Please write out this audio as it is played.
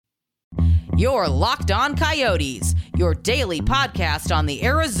You're Locked On Coyotes, your daily podcast on the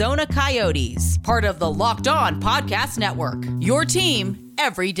Arizona Coyotes, part of the Locked On Podcast Network, your team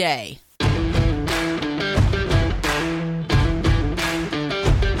every day.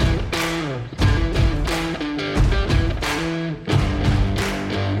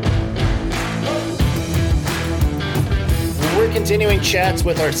 We're continuing chats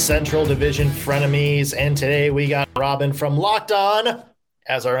with our Central Division frenemies, and today we got Robin from Locked On,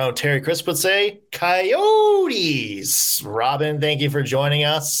 as our own Terry Crisp would say, Coyotes. Robin, thank you for joining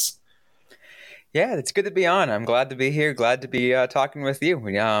us. Yeah, it's good to be on. I'm glad to be here. Glad to be talking with you.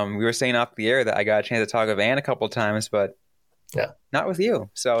 We were saying off the air that I got a chance to talk with Ann a couple of times, but not with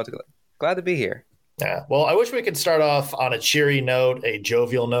you. So it's glad to be here. Yeah, well, I wish we could start off on a cheery note, a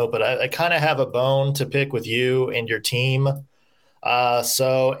jovial note, but I kind of have a bone to pick with you and your team.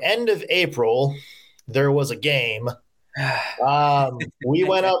 So end of April, there was a game. We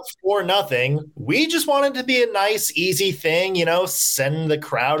went up 4-0. We just wanted to be a nice, easy thing, send the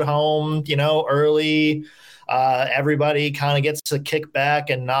crowd home, early. Everybody kind of gets to kick back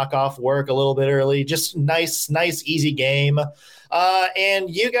and knock off work a little bit early. Just nice, easy game. And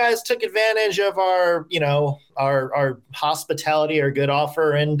you guys took advantage of our hospitality, our good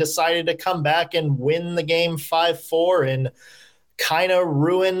offer, and decided to come back and win the game 5-4 and kind of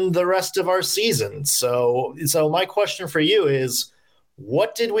ruin the rest of our season. So my question for you is,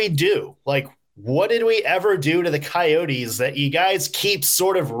 what did we do? What did we ever do to the Coyotes that you guys keep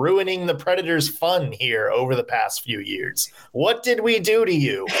sort of ruining the Predators' fun here over the past few years? What did we do to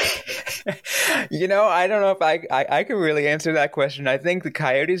you? I don't know if I can really answer that question. I think the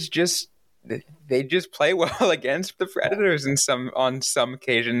Coyotes just play well against the Predators on some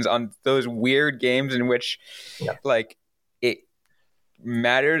occasions, on those weird games in which it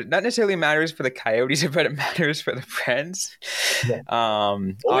matters, not necessarily matters for the Coyotes, but it matters for the Preds. Yeah.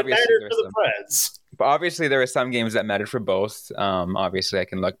 It matters for the Preds. But obviously, there are some games that mattered for both. Obviously, I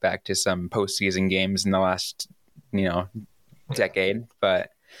can look back to some postseason games in the last, decade. But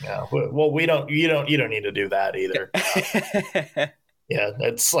well, you don't need to do that either. Yeah,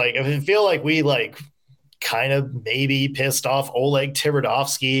 it's I feel like we kind of maybe pissed off Oleg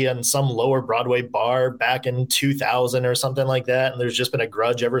Tverdovsky on some lower Broadway bar back in 2000 or something like that. And there's just been a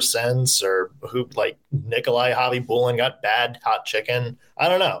grudge ever since, or who Nikolai Khabibulin got bad hot chicken. I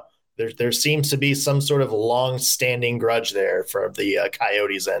don't know. There seems to be some sort of long-standing grudge there for the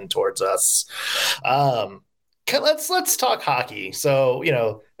Coyotes end towards us. Let's talk hockey. So,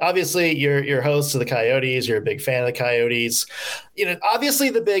 obviously you're host of the Coyotes. You're a big fan of the Coyotes. Obviously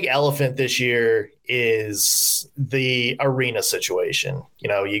the big elephant this year is the arena situation.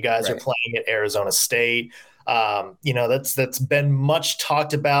 You guys are playing at Arizona State. That's been much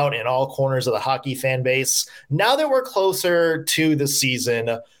talked about in all corners of the hockey fan base. Now that we're closer to the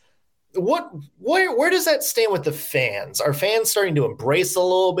season, where does that stand with the fans? Are fans starting to embrace a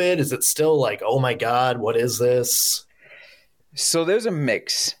little bit? Is it still oh my God, what is this? So there's a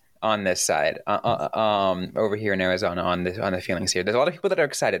mix on this side, over here in Arizona on the feelings here. There's a lot of people that are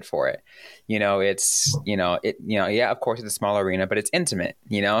excited for it. Of course it's a small arena, but it's intimate,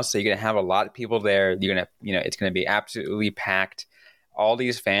 so you're going to have a lot of people there. You're going to, it's going to be absolutely packed. All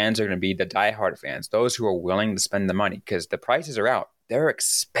these fans are going to be the diehard fans, those who are willing to spend the money because the prices are out. They're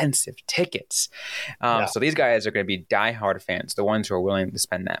expensive tickets. So these guys are going to be diehard fans, the ones who are willing to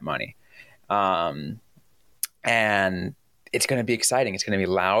spend that money. And it's going to be exciting. It's going to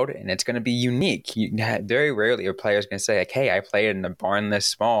be loud and it's going to be unique. Very rarely are players going to say, hey, I played in a barn this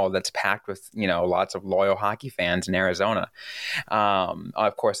small that's packed with, lots of loyal hockey fans in Arizona.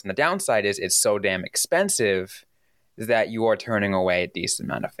 Of course, and the downside is it's so damn expensive that you are turning away a decent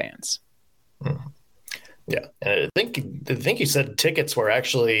amount of fans. Mm-hmm. Yeah, and I think you said tickets were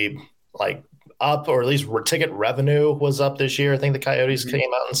actually up, or at least ticket revenue was up this year. I think the Coyotes came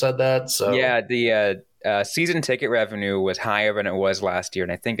out and said that. So yeah, the season ticket revenue was higher than it was last year,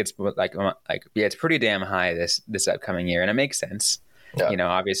 and I think it's it's pretty damn high this upcoming year, and it makes sense. Yeah.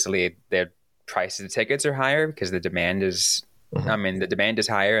 Obviously the prices of tickets are higher because the demand is. Mm-hmm. The demand is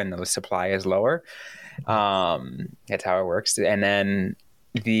higher and the supply is lower. That's how it works, and then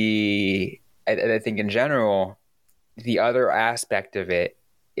I think in general, the other aspect of it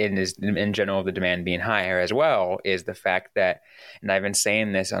in general, the demand being higher as well, is the fact that, and I've been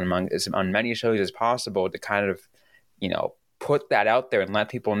saying this on many shows as possible to kind of, put that out there and let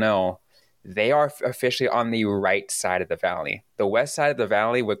people know they are officially on the right side of the valley. The west side of the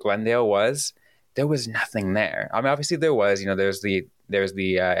valley, what Glendale was, there was nothing there. Obviously there was, there's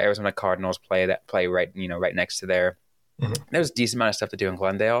the Arizona Cardinals play right next to there. Mm-hmm. There's a decent amount of stuff to do in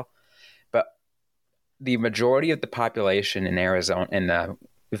Glendale. The majority of the population in Arizona, in the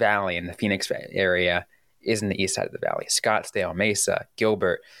Valley and the Phoenix area is in the east side of the valley. Scottsdale, Mesa,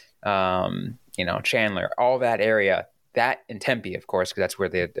 Gilbert, Chandler, all that area, that in Tempe, of course, because that's where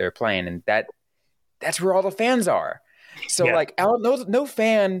they're playing, and that's where all the fans are. So no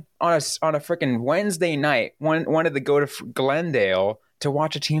fan on a freaking Wednesday night wanted to go to Glendale to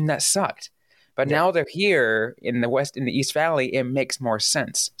watch a team that sucked. But now they're here in the East Valley. It makes more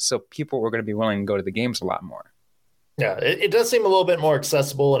sense. So people were going to be willing to go to the games a lot more. Yeah, it does seem a little bit more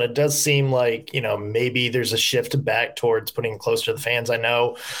accessible, and it does seem like, maybe there's a shift back towards putting it closer to the fans. I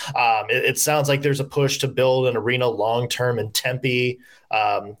know it sounds like there's a push to build an arena long-term in Tempe.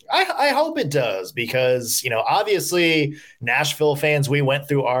 I hope it does because, obviously Nashville fans, we went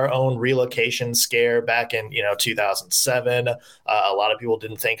through our own relocation scare back in, 2007. A lot of people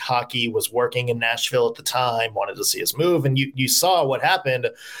didn't think hockey was working in Nashville at the time, wanted to see us move. And you saw what happened,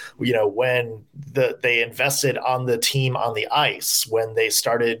 when they invested on the team on the ice, when they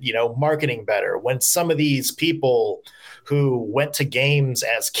started, marketing better, when some of these people who went to games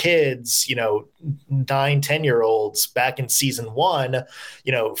as kids, 9-10-year-olds back in season 1,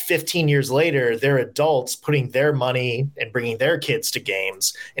 15 years later, they're adults putting their money and bringing their kids to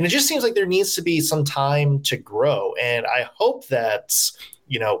games. And it just seems like there needs to be some time to grow. And I hope that's,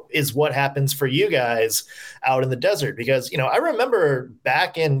 is what happens for you guys out in the desert. Because, I remember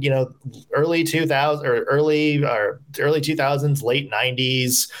back in, early 2000s or early 2000s, late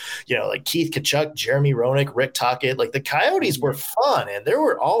 90s, like Keith Tkachuk, Jeremy Roenick, Rick Tocchet, like the Coyotes were fun. And there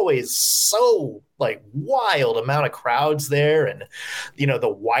were always so wild amount of crowds there, and the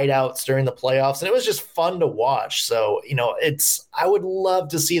whiteouts during the playoffs, and it was just fun to watch. So I would love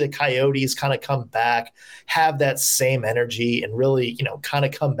to see the Coyotes kind of come back, have that same energy, and really kind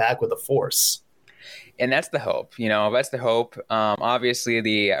of come back with a force. And that's the hope, that's the hope. Obviously,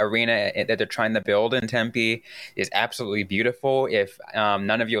 the arena that they're trying to build in Tempe is absolutely beautiful. If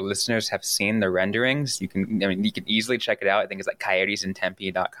none of your listeners have seen the renderings, you can easily check it out. I think it's like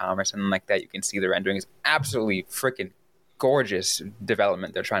coyotesintempe.com or something like that. You can see the renderings. Absolutely freaking gorgeous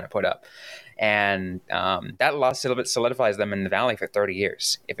development they're trying to put up. And that loss solidifies them in the Valley for 30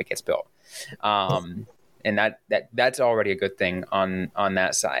 years if it gets built. And that's already a good thing on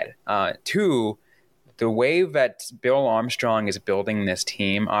that side. Two, the way that Bill Armstrong is building this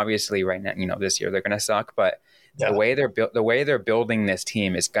team, obviously right now, this year they're going to suck, but the way they're building this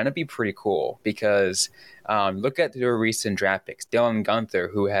team is going to be pretty cool because look at their recent draft picks. Dylan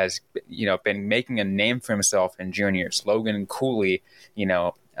Guenther, who has been making a name for himself in juniors. Logan Cooley,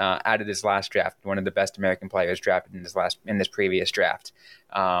 out of this last draft, one of the best American players drafted in this previous draft.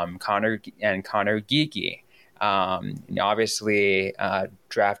 Connor Geekie. Obviously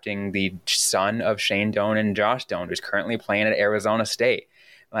drafting the son of Shane Doan and Josh Doan, who's currently playing at Arizona State.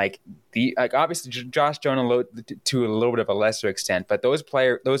 Obviously Josh Doan to a little bit of a lesser extent, but those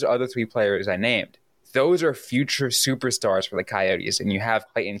other three players I named, those are future superstars for the Coyotes. And you have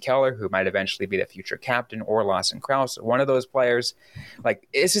Clayton Keller, who might eventually be the future captain, or Lawson Krause, one of those players.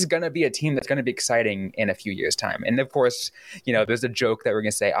 This is going to be a team that's going to be exciting in a few years' time. And of course, there's a joke that we're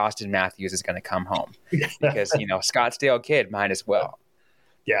going to say Auston Matthews is going to come home because, Scottsdale kid might as well.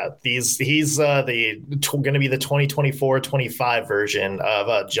 Yeah, he's going to be the 2024-25 version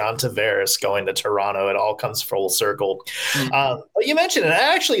of John Tavares going to Toronto. It all comes full circle. But you mentioned it.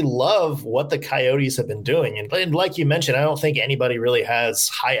 I actually love what the Coyotes have been doing. And like you mentioned, I don't think anybody really has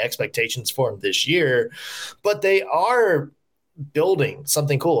high expectations for them this year, but they are building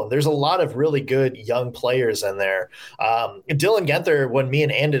something cool. And there's a lot of really good young players in there. Dylan Guenther, when me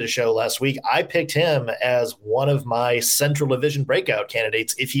and Ann did a show last week, I picked him as one of my Central Division breakout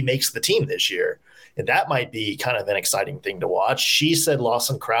candidates if he makes the team this year. And that might be kind of an exciting thing to watch. She said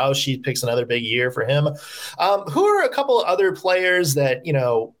Lawson Krause, she picks another big year for him. Who are a couple of other players that,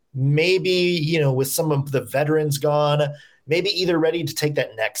 maybe, with some of the veterans gone, maybe either ready to take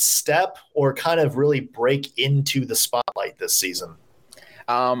that next step or kind of really break into the spotlight this season?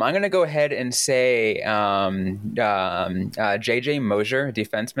 I'm going to go ahead and say J.J. Mosier,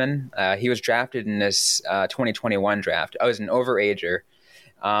 defenseman. He was drafted in this 2021 draft. I was an overager.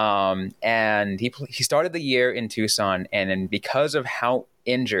 And he started the year in Tucson, and then because of how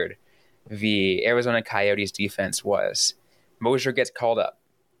injured the Arizona Coyotes defense was, Mosier gets called up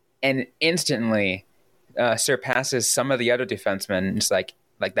and instantly surpasses some of the other defensemen. Just like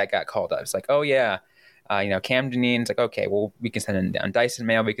that got called up. It's like, oh yeah, Cam Dineen's like, okay, well, we can send him down. Dyson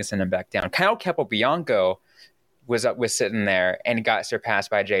Mail, we can send him back down. Kyle Capobianco was sitting there and got surpassed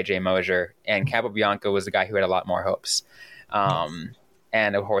by J.J. Mosier, and Capobianco was the guy who had a lot more hopes.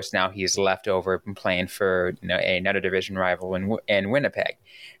 And of course, now he's left over and playing for another division rival in Winnipeg.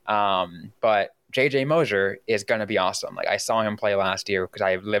 But JJ Mosier is going to be awesome. Like I saw him play last year because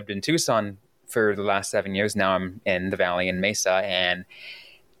I've lived in Tucson for the last 7 years. Now I'm in the Valley in Mesa, and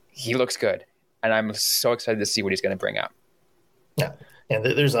he looks good. And I'm so excited to see what he's going to bring out. Yeah. And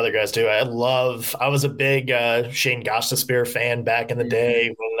there's other guys too. I was a big Shane Gostisbehere fan back in the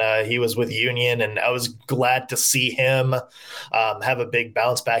day when he was with Union, and I was glad to see him have a big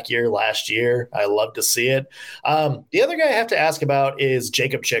bounce back year last year. I love to see it. The other guy I have to ask about is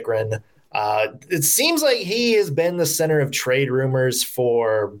Jakob Chychrun. It seems like he has been the center of trade rumors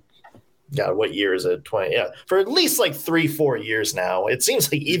for God, what year is it? 20? Yeah, for at least like 3-4 years now. It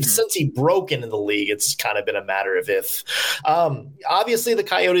seems like even since he broke into the league, it's kind of been a matter of if. Obviously, the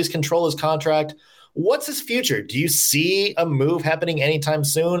Coyotes control his contract. What's his future? Do you see a move happening anytime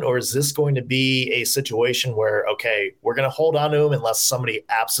soon, or is this going to be a situation where, okay, we're going to hold on to him unless somebody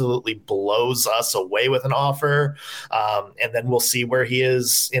absolutely blows us away with an offer, and then we'll see where he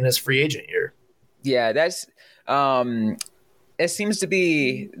is in his free agent year? Yeah, that's it seems to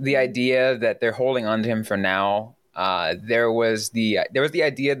be the idea that they're holding on to him for now. There was the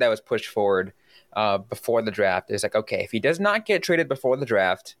idea that was pushed forward before the draft. It's like, okay, if he does not get traded before the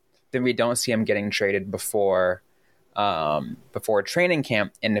draft, then we don't see him getting traded before training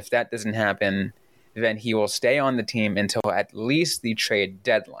camp. And if that doesn't happen, then he will stay on the team until at least the trade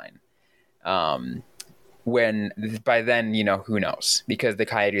deadline. When by then, who knows? Because the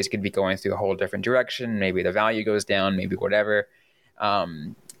Coyotes could be going through a whole different direction. Maybe the value goes down, maybe whatever.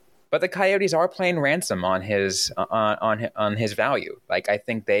 But the Coyotes are playing ransom on his on his value. Like I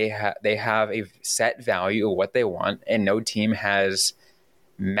think they have a set value of what they want, and no team has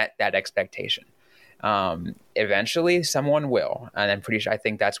met that expectation. Eventually, someone will, and I'm pretty sure. I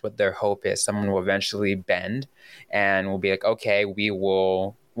think that's what their hope is. Someone will eventually bend, and will be like, okay,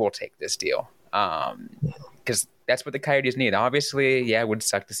 we'll take this deal. Because that's what the Coyotes need. Obviously, yeah, it would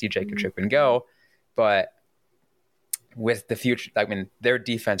suck to see Jakob Chychrun go, but with the future, I mean, their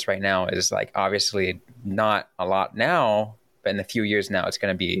defense right now is like obviously not a lot now, but in a few years now, it's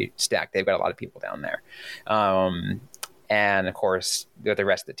going to be stacked. They've got a lot of people down there. And of course, the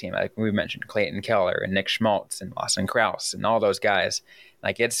rest of the team, like we mentioned, Clayton Keller and Nick Schmaltz and Lawson Krause and all those guys.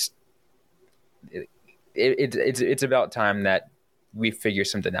 Like it's about time that we figure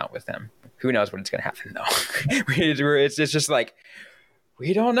something out with them. Who knows when it's going to happen, though? It's just like,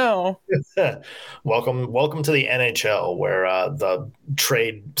 we don't know. Welcome to the NHL, where the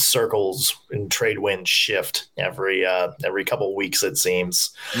trade circles and trade winds shift every couple of weeks, it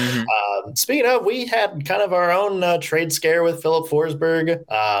seems. Mm-hmm. Speaking of, we had kind of our own trade scare with Filip Forsberg.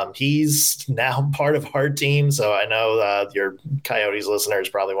 He's now part of our team, so I know your Coyotes listeners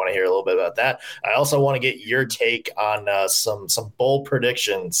probably want to hear a little bit about that. I also want to get your take on some bold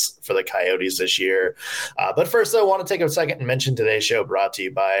predictions for the Coyotes this year. But first, though, I want to take a second and mention today's show brought to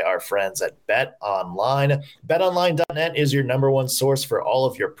you by our friends at BetOnline. BetOnline.net is your number one source for all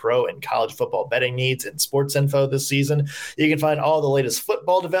of your pro and college football betting needs and sports info this season. You can find all the latest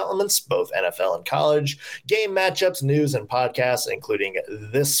football developments, both NFL and college, game matchups, news, and podcasts, including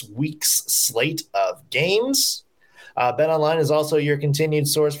this week's slate of games. BetOnline is also your continued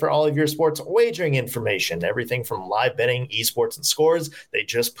source for all of your sports wagering information, everything from live betting, esports, and scores. They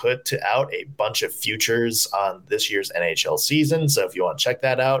just put out a bunch of futures on this year's NHL season, so if you want to check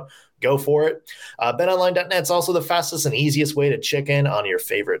that out, go for it. BetOnline.net is also the fastest and easiest way to check in on your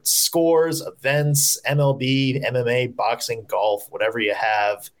favorite scores, events, MLB, MMA, boxing, golf, whatever you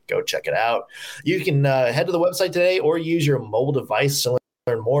have. Go check it out. You can head to the website today or use your mobile device to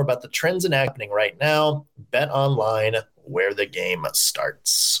learn more about the trends and happening right now. BetOnline, where the game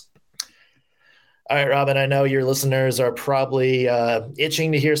starts. All right, Robin, I know your listeners are probably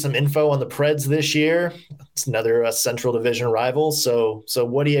itching to hear some info on the Preds this year. It's another Central Division rival. So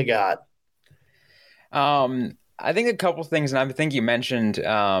what do you got? I think a couple things, and I think you mentioned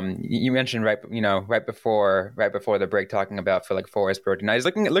right before the break, talking about Filip Forsberg, and I was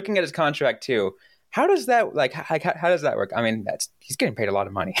looking at his contract too. How does that how does that work? I mean, he's getting paid a lot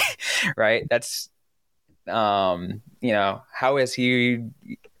of money, right? That's how is he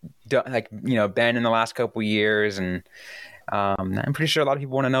been in the last couple of years, and I'm pretty sure a lot of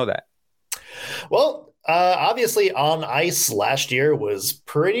people want to know that. Well, obviously on ice last year was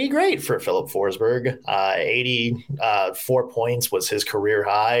pretty great for Filip Forsberg. 84 points was his career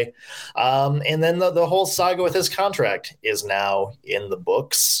high. And then the whole saga with his contract is now in the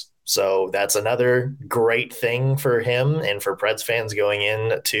books. So that's another great thing for him and for Preds fans going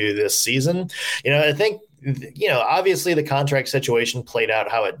into this season. I think obviously the contract situation played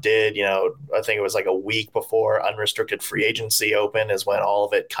out how it did. I think it was like a week before unrestricted free agency open is when all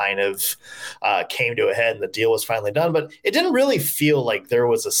of it kind of came to a head and the deal was finally done. But it didn't really feel like there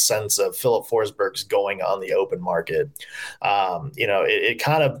was a sense of Philip Forsberg's going on the open market. It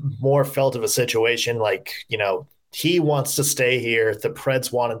kind of more felt of a situation like, he wants to stay here. The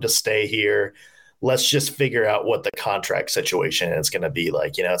Preds want him to stay here. Let's just figure out what the contract situation is going to be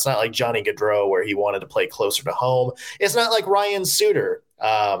like. It's not like Johnny Gaudreau where he wanted to play closer to home. It's not like Ryan Suter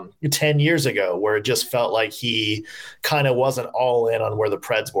 10 years ago where it just felt like he kind of wasn't all in on where the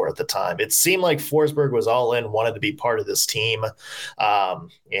Preds were at the time. It seemed like Forsberg was all in, wanted to be part of this team.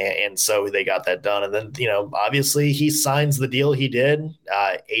 And so they got that done. And then, obviously he signs the deal he did,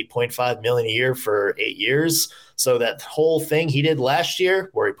 $8.5 million a year for 8 years. So that whole thing he did last year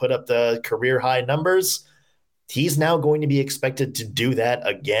where he put up the career high numbers, he's now going to be expected to do that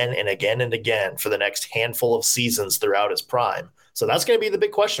again and again and again for the next handful of seasons throughout his prime. So that's going to be the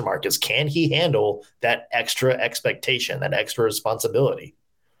big question mark is, can he handle that extra expectation, that extra responsibility?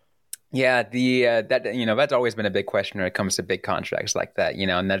 Yeah, that's always been a big question when it comes to big contracts like that,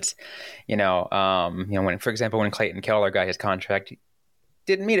 and that's, when, for example, when Clayton Keller got his contract,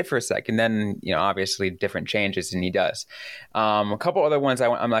 didn't meet it for a second. Then, obviously different changes and he does. A couple other ones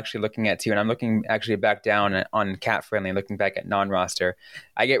I'm actually looking at too, and I'm looking actually back down on Cap Friendly, looking back at non-roster.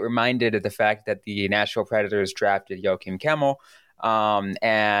 I get reminded of the fact that the Nashville Predators drafted Joakim Kemmel.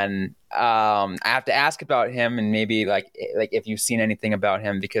 And I have to ask about him and maybe like if you've seen anything about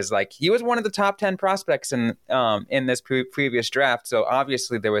him, because like he was one of the top 10 prospects in this previous draft. So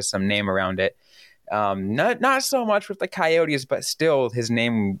obviously there was some name around it. Not so much with the Coyotes, but still his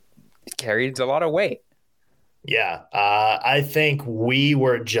name carried a lot of weight. Yeah, I think we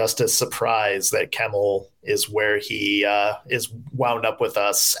were just as surprised that Kemmel is where he is wound up with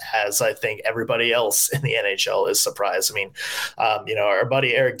us as I think everybody else in the NHL is surprised. I mean, our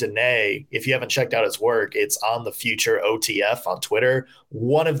buddy Eric Dene, if you haven't checked out his work, it's on the Future OTF on Twitter,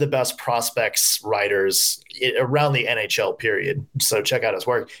 one of the best prospects writers around the NHL period. So check out his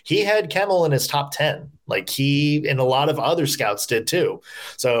work. He had Kemmel in his top 10. Like he and a lot of other scouts did too.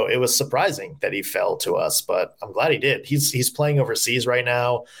 So it was surprising that he fell to us, but I'm glad he did. He's playing overseas right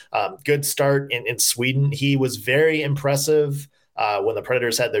now. Good start in Sweden. He was very impressive when the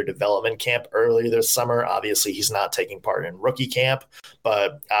Predators had their development camp earlier this summer. Obviously, he's not taking part in rookie camp,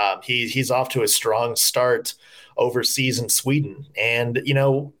 but he's off to a strong start overseas in Sweden. And,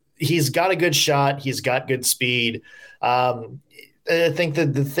 he's got a good shot. He's got good speed. I think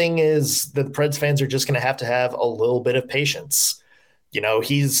that the thing is that the Preds fans are just going to have a little bit of patience. I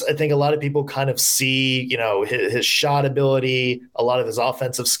think a lot of people kind of see, his shot ability, a lot of his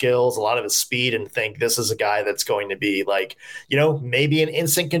offensive skills, a lot of his speed, and think this is a guy that's going to be like, maybe an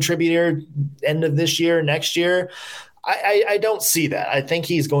instant contributor end of this year, next year. I don't see that. I think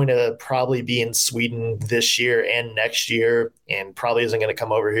he's going to probably be in Sweden this year and next year, and probably isn't going to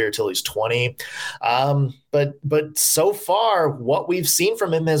come over here till he's 20. But so far, what we've seen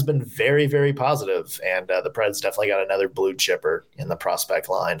from him has been very, very positive, and the Preds definitely got another blue chipper in the prospect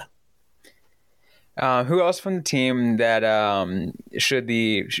line. Who else from the team that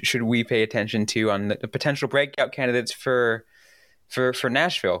should we pay attention to on the potential breakout candidates for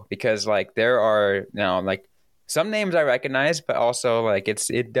Nashville? Because like there are some names I recognize, but also like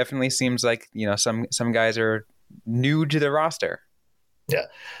it definitely seems like some guys are new to the roster. Yeah,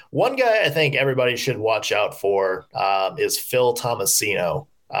 one guy I think everybody should watch out for is Phil Tomasino.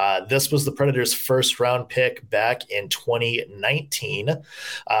 This was the Predators' first round pick back in 2019.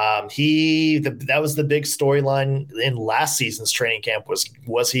 That was the big storyline in last season's training camp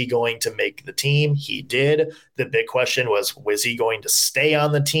was he going to make the team? He did. The big question was he going to stay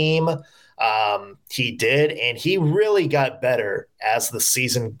on the team? He did, and he really got better as the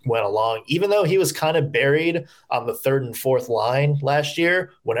season went along. Even though he was kind of buried on the third and fourth line last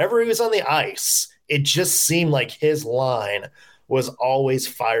year, whenever he was on the ice, it just seemed like his line was always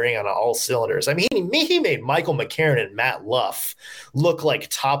firing on all cylinders. I mean, he made Michael McCarron and Matt Luff look like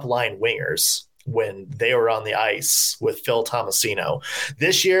top-line wingers when they were on the ice with Phil Tomasino.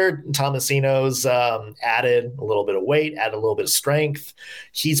 This year, Tomasino's added a little bit of weight, added a little bit of strength.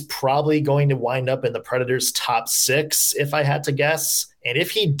 He's probably going to wind up in the Predators' top 6, if I had to guess. And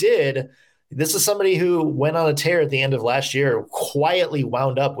if he did, this is somebody who went on a tear at the end of last year, quietly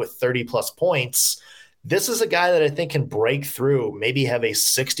wound up with 30-plus points. This is a guy that I think can break through, maybe have a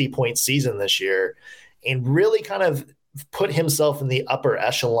 60-point season this year, and really kind of put himself in the upper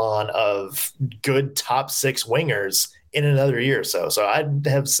echelon of good top 6 wingers in another year or so. So I'd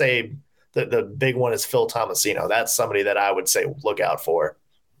have to say that the big one is Phil Tomasino. That's somebody that I would say look out for.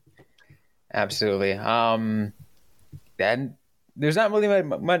 Absolutely. Then there's not really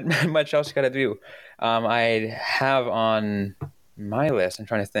much else you got to do. I have on my list. I'm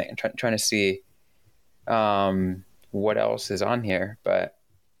trying to think. Trying to see what else is on here, but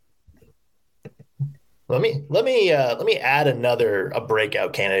let me add a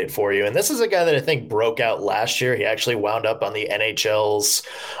breakout candidate for you. And this is a guy that I think broke out last year. He actually wound up on the NHL's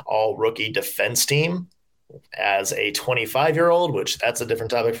all rookie defense team as a 25-year-old, which that's a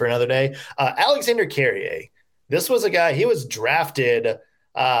different topic for another day. Alexander Carrier. This was a guy, he was drafted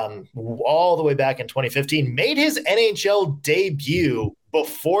all the way back in 2015, made his NHL debut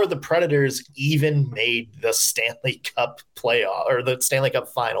before the Predators even made the Stanley Cup playoff or the Stanley Cup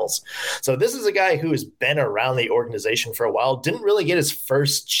finals. So this is a guy who has been around the organization for a while, didn't really get his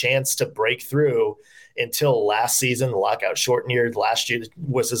first chance to break through until last season, the lockout shortened year. Last year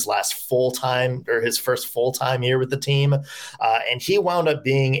was his his first full-time year with the team. And he wound up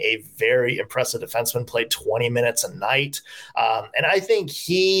being a very impressive defenseman, played 20 minutes a night. And I think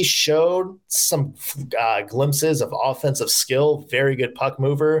he showed some glimpses of offensive skill, very good puck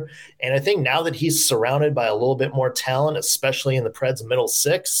mover. And I think now that he's surrounded by a little bit more talent, especially in the Preds middle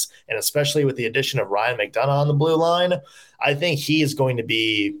six, and especially with the addition of Ryan McDonagh on the blue line, I think he is going to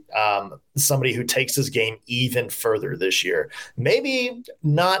be somebody who takes his game even further this year. Maybe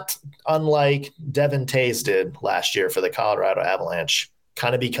not unlike Devin Tays did last year for the Colorado Avalanche.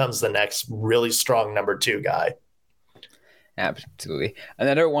 Kind of becomes the next really strong number two guy. Absolutely.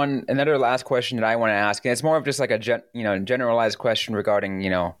 Another last question that I want to ask, and it's more of just like a generalized question regarding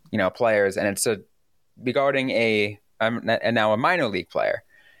players, and it's regarding now a minor league player,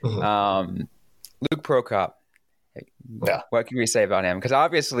 Luke Prokop. Yeah. What can we say about him? Because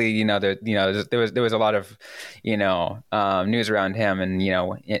obviously, there was a lot of, news around him, and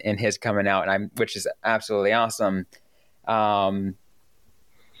in his coming out, which is absolutely awesome.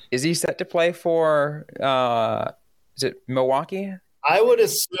 Is he set to play for? Is it Milwaukee? I would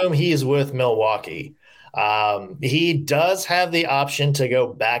assume he's with Milwaukee. He does have the option to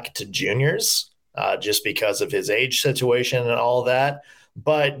go back to juniors, just because of his age situation and all that.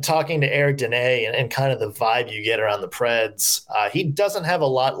 But talking to Eric Dene and kind of the vibe you get around the Preds, he doesn't have a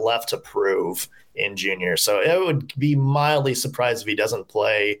lot left to prove in junior. So it would be mildly surprised if he doesn't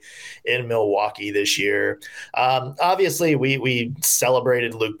play in Milwaukee this year. Obviously, we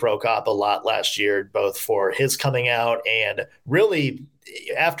celebrated Luke Prokop a lot last year, both for his coming out and really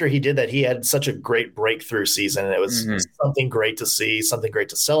after he did that, he had such a great breakthrough season. And it was something great to see, something great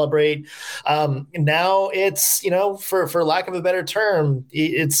to celebrate. Now it's, for lack of a better term,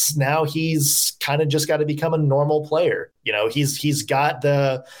 it's now he's kind of just got to become a normal player. He's got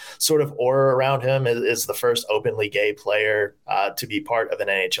the sort of aura around him as the first openly gay player to be part of an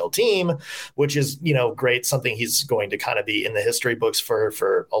NHL team, which is, great, something he's going to kind of be in the history books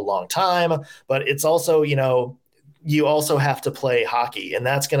for a long time. But it's also, you also have to play hockey, and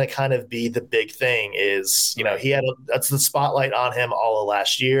that's going to kind of be the big thing is, that's the spotlight on him all of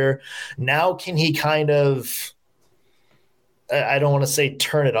last year. Now, can he kind of, I don't want to say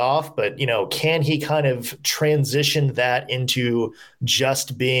turn it off, but, can he kind of transition that into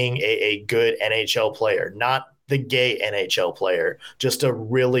just being a good NHL player, not the gay NHL player, just a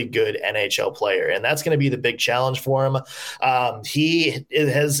really good NHL player. And that's going to be the big challenge for him. He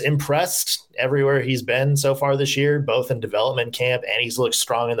has impressed everywhere he's been so far this year, both in development camp, and he's looked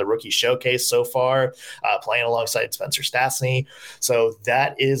strong in the rookie showcase so far, playing alongside Spencer Stastny. So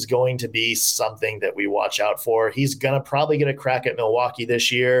that is going to be something that we watch out for. He's going to probably get a crack at Milwaukee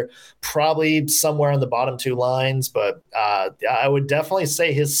this year, probably somewhere on the bottom two lines, but I would definitely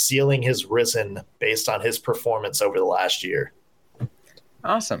say his ceiling has risen based on his performance over the last year.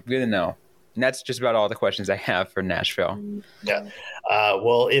 Awesome. Good to know. And that's just about all the questions I have for Nashville. Yeah.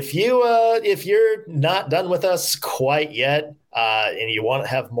 Well, if you're not done with us quite yet, and you want to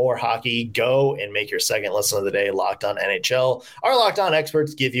have more hockey, go and make your second listen of the day Locked On NHL. Our Locked On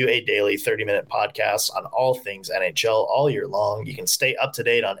experts give you a daily 30-minute podcast on all things NHL all year long. You can stay up to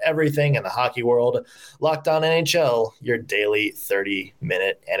date on everything in the hockey world. Locked On NHL, your daily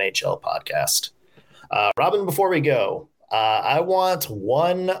 30-minute NHL podcast. Robin, before we go, I want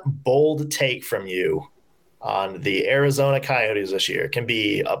one bold take from you on the Arizona Coyotes this year. It can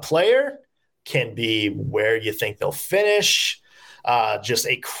be a player, can be where you think they'll finish, just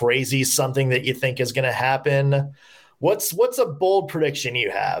a crazy something that you think is going to happen. What's a bold prediction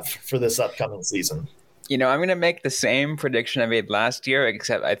you have for this upcoming season? I'm going to make the same prediction I made last year,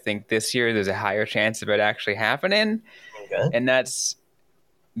 except I think this year there's a higher chance of it actually happening. Okay. And that's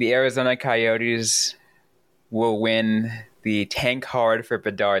the Arizona Coyotes will win the Tank Hard for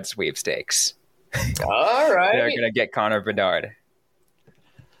Bedard sweepstakes. All right. They're going to get Connor Bedard.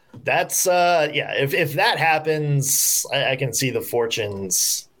 that's if that happens, I can see the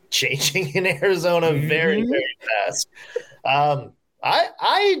fortunes changing in Arizona very, very fast.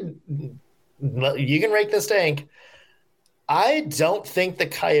 You can rake this tank. I don't think the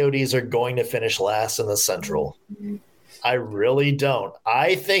Coyotes are going to finish last in the Central. I really don't.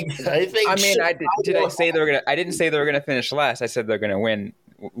 I think. I mean, I didn't say they were gonna finish last. I said they're gonna win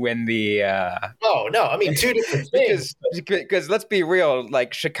the. Oh no! I mean, two different things. Because let's be real,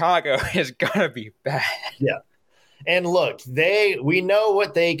 like Chicago is gonna be bad. Yeah, and look, we know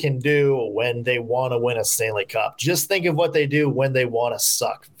what they can do when they want to win a Stanley Cup. Just think of what they do when they want to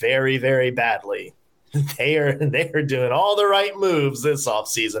suck very, very badly. They are doing all the right moves this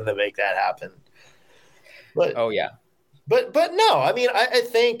offseason to make that happen. But oh yeah. But no, I mean, I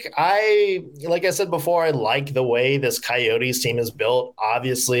think like I said before, I like the way this Coyotes team is built.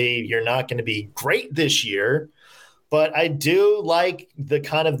 Obviously, you're not going to be great this year, but I do like the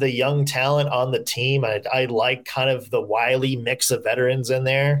kind of the young talent on the team. I like kind of the wily mix of veterans in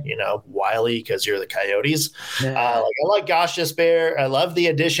there, wily because you're the Coyotes. I like Gosh Despair. I love the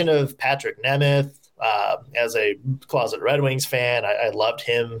addition of Patrick Nemeth. As a closet Red Wings fan, I loved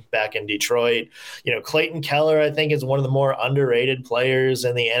him back in Detroit. Clayton Keller, I think, is one of the more underrated players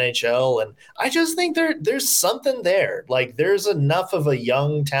in the NHL. And I just think there's something there. Like, there's enough of a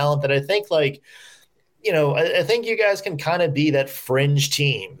young talent that I think, I think you guys can kind of be that fringe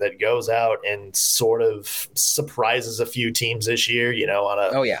team that goes out and sort of surprises a few teams this year, on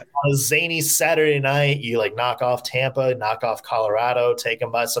a zany Saturday night, you knock off Tampa, knock off Colorado, take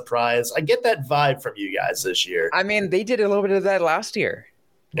them by surprise. I get that vibe from you guys this year. I mean, they did a little bit of that last year.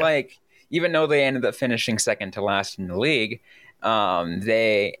 Yeah. Even though they ended up finishing second to last in the league,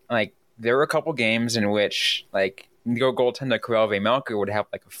 there were a couple games in which your goaltender Karel Vejmelka would have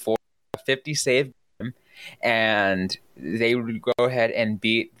a 450 save, and they would go ahead and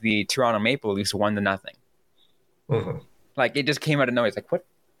beat the Toronto Maple Leafs 1-0. Mm-hmm. It just came out of nowhere. It's what?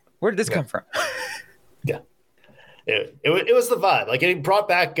 Where did this come from? Yeah. It was the vibe. It brought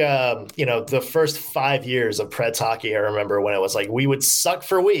back, the first 5 years of Preds hockey. I remember when it was we would suck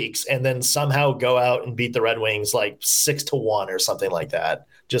for weeks and then somehow go out and beat the Red Wings 6-1 or something like that.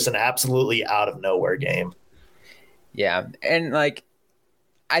 Just an absolutely out of nowhere game. Yeah. And I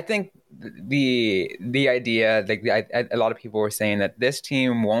think the idea, a lot of people were saying that this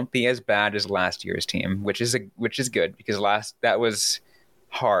team won't be as bad as last year's team, which is good because that was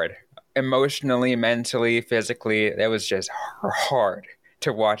hard. Emotionally, mentally, physically, that was just hard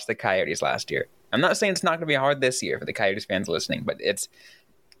to watch the Coyotes last year. I'm not saying it's not going to be hard this year for the Coyotes fans listening, but it's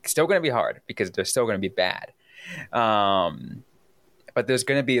still going to be hard because they're still going to be bad. But there's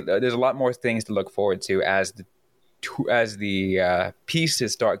a lot more things to look forward to as the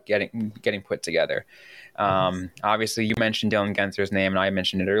pieces start getting put together. Obviously, you mentioned Dylan Guenther's name, and I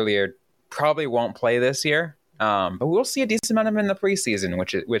mentioned it earlier. Probably won't play this year. But we'll see a decent amount of him in the preseason,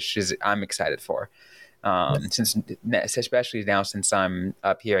 which is I'm excited for. Especially now since I'm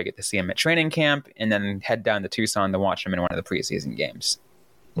up here, I get to see him at training camp and then head down to Tucson to watch him in one of the preseason games.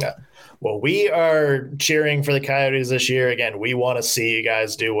 Yeah. Well, we are cheering for the Coyotes this year. Again, we want to see you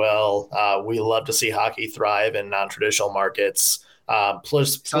guys do well. We love to see hockey thrive in non-traditional markets.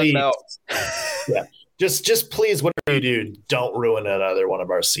 Please, yeah. Just please, whatever you do, don't ruin another one of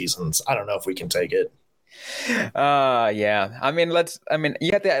our seasons. I don't know if we can take it. Yeah. I mean,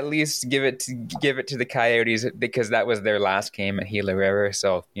 you have to at least give it to the Coyotes because that was their last game at Gila River.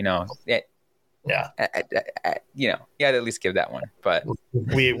 So, yeah. You had to at least give that one, but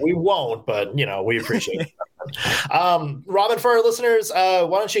we won't, but we appreciate it. Robin, for our listeners, why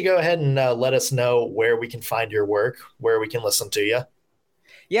don't you go ahead and let us know where we can find your work, where we can listen to you?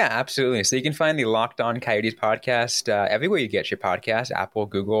 Yeah, absolutely. So you can find the Locked On Coyotes podcast everywhere you get your podcast, Apple,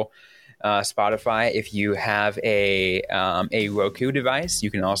 Google, Spotify. If you have a Roku device, you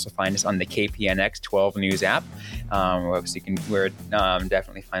can also find us on the KPNX 12 News app. We're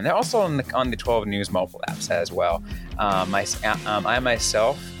definitely find that. Also on the 12 News mobile apps as well. I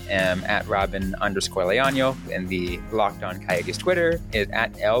myself am at Robin_Leano, and the Locked On Coyotes Twitter is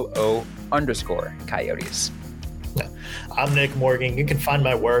at LO_Coyotes. I'm Nick Morgan. You can find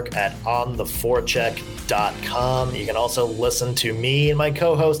my work at ontheforecheck.com. You can also listen to me and my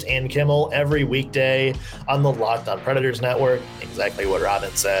co-host Ann Kimmel every weekday on the Locked On Predators Network. Exactly what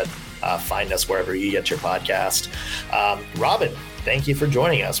Robin said. Find us wherever you get your podcast. Robin, thank you for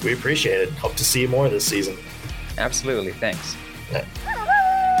joining us. We appreciate it. Hope to see you more this season. Absolutely. Thanks. Yeah.